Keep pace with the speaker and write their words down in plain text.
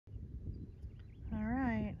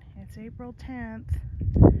It's April 10th,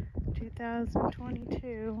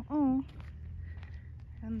 2022. Oh,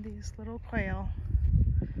 and these little quail.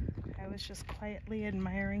 I was just quietly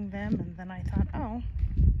admiring them, and then I thought, oh,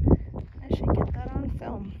 I should get that on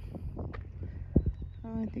film.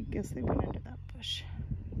 Oh, I guess they went into that bush.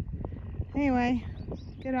 Anyway,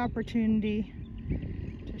 good opportunity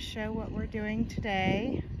to show what we're doing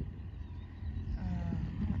today.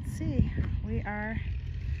 Let's see, we are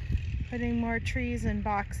putting more trees in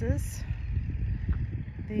boxes.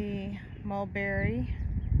 The mulberry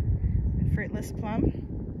and fruitless plum.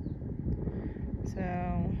 So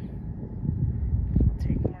I'll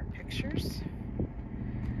take more pictures.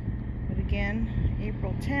 But again,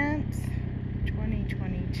 April 10th,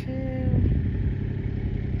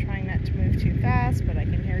 2022. Trying not to move too fast, but I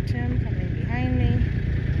can hear Tim coming behind me.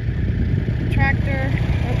 Tractor.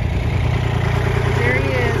 Oh, there he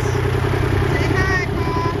is. Say hi,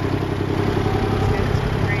 Bob. He's got his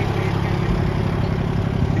great wave going.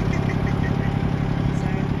 So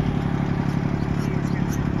he's going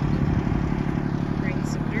to bring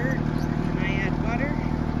some dirt, and then I add water.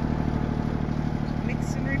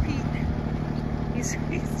 Mix and repeat. He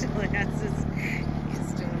still has his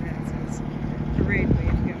parade wave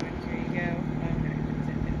going. Here you go. Okay.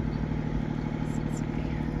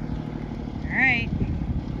 Alright.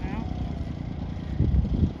 Well,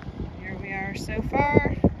 here we are so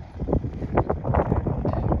far.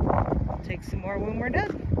 We'll take some more when we're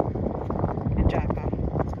done. Good job,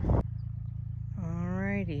 Bob.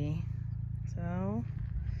 Alrighty. So,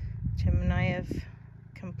 Tim and I have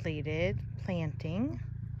completed planting.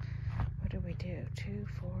 What did we do? 2,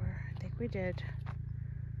 4, I think we did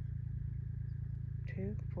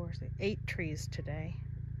 2, 4, 6, 8 trees today.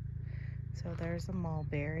 So there's a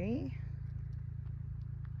mulberry.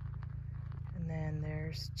 And then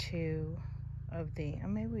there's 2 of the, oh,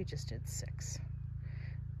 maybe we just did 6.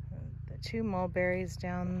 The 2 mulberries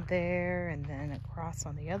down there, and then across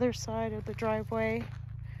on the other side of the driveway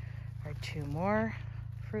are 2 more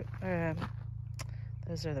fruit.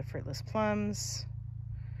 Those are the fruitless plums.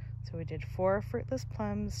 So we did 4 fruitless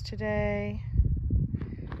plums today.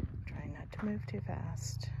 Trying not to move too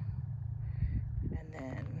fast. And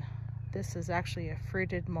then this is actually a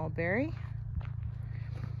fruited mulberry.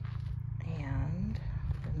 And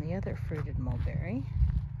then the other fruited mulberry.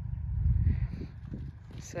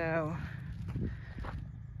 So,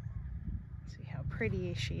 see how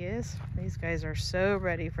pretty she is. These guys are so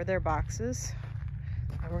ready for their boxes.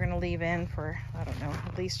 And we're gonna leave in for, I don't know,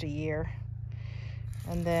 at least a year.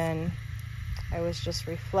 And then I was just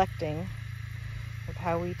reflecting of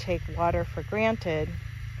how we take water for granted,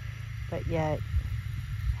 but yet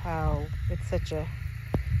how it's such an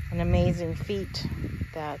amazing feat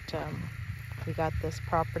that we got this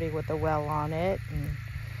property with a well on it,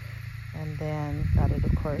 and then got it,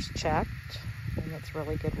 of course, checked, and it's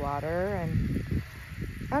really good water. And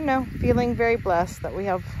I don't know, feeling very blessed that we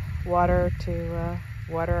have water to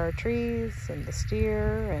water our trees and the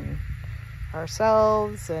steer and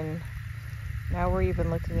ourselves, and now we're even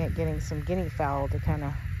looking at getting some guinea fowl to kind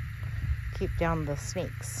of keep down the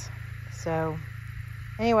snakes. So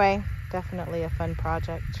anyway, definitely a fun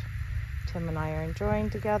project Tim and I are enjoying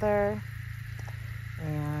together,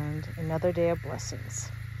 and another day of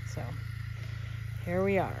blessings. So here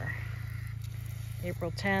we are,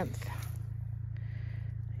 April 10th,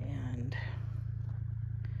 and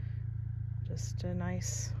just a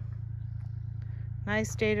nice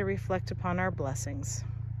day to reflect upon our blessings.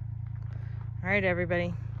 All right,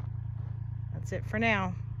 everybody, that's it for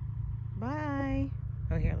now. Bye.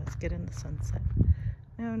 Oh, here, let's get in the sunset.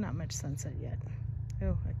 No, not much sunset yet.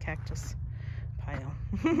 Oh, a cactus pile.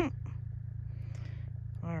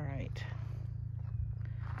 All right,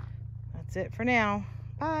 that's it for now.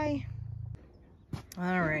 Bye.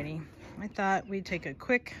 All righty, I thought we'd take a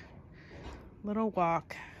quick little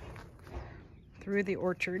walk through the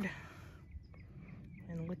orchard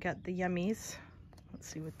and look at the yummies. Let's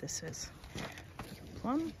see what this is.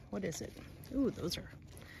 Plum? What is it? Ooh, those are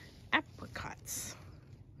apricots.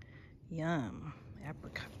 Yum,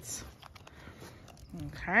 apricots.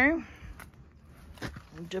 Okay.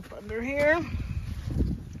 We'll dip under here.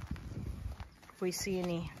 If we see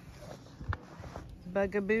any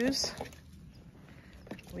bugaboos,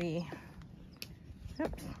 we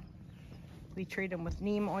treat them with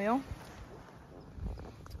neem oil.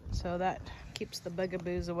 So that keeps the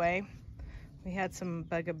bugaboos away. We had some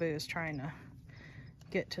bugaboos trying to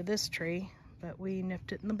get to this tree, but we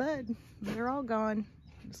nipped it in the bud. They're all gone.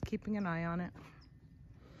 Just keeping an eye on it.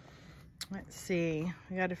 Let's see.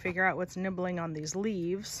 We got to figure out what's nibbling on these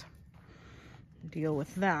leaves. Deal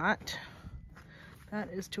with that.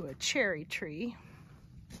 That is to a cherry tree.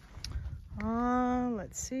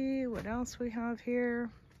 Let's see what else we have here.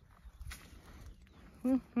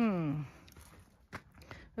 Oh,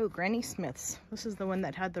 Granny Smith's. This is the one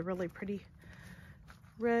that had the really pretty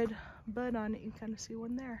red bud on it. You can kind of see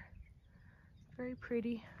one there. Very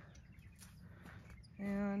pretty.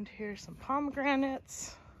 And here's some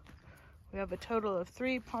pomegranates. We have a total of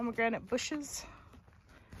 3 pomegranate bushes.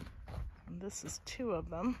 And this is 2 of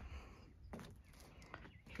them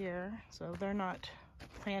here. So they're not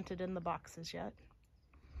planted in the boxes yet.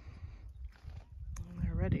 And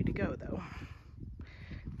they're ready to go though.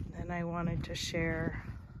 And then I wanted to share,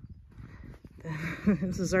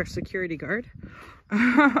 this is our security guard.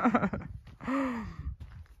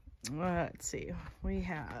 Let's see, we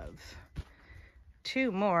have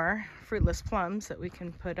 2 more fruitless plums that we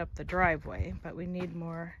can put up the driveway, but we need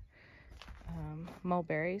more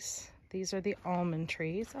mulberries. These are the almond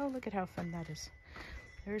trees. Oh, look at how fun that is.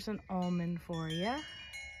 There's an almond for you.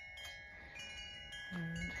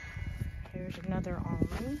 And here's another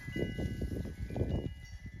almond.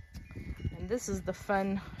 And this is the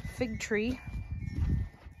fun fig tree.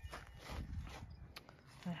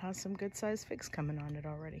 It has some good sized figs coming on it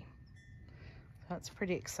already. So that's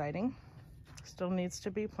pretty exciting. Still needs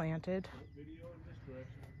to be planted. Video in this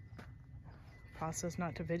direction. Pa says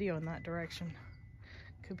not to video in that direction.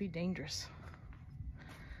 Could be dangerous.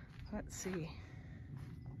 Let's see.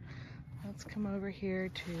 Let's come over here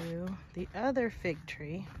to the other fig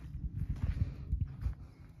tree.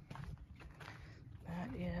 That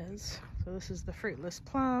is, so this is the fruitless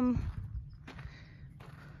plum.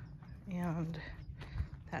 And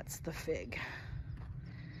that's the fig.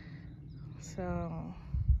 So,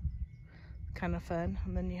 kind of fun.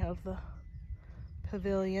 And then you have the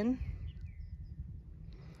pavilion.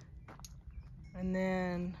 And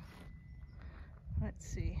then, let's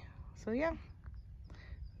see. So yeah,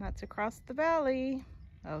 that's across the valley.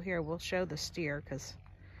 Oh, here, we'll show the steer because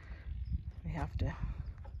we have to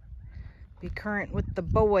be current with the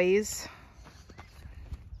boys.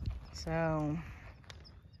 So,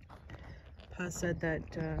 Pa said that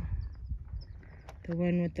the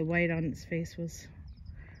one with the white on its face was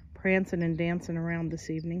prancing and dancing around this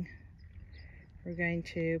evening. We're going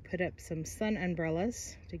to put up some sun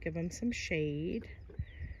umbrellas to give them some shade.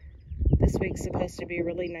 This week's supposed to be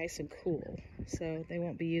really nice and cool, so they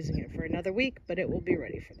won't be using it for another week, but it will be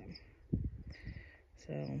ready for them.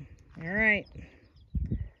 So, all right,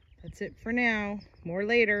 that's it for now. More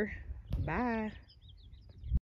later. Bye.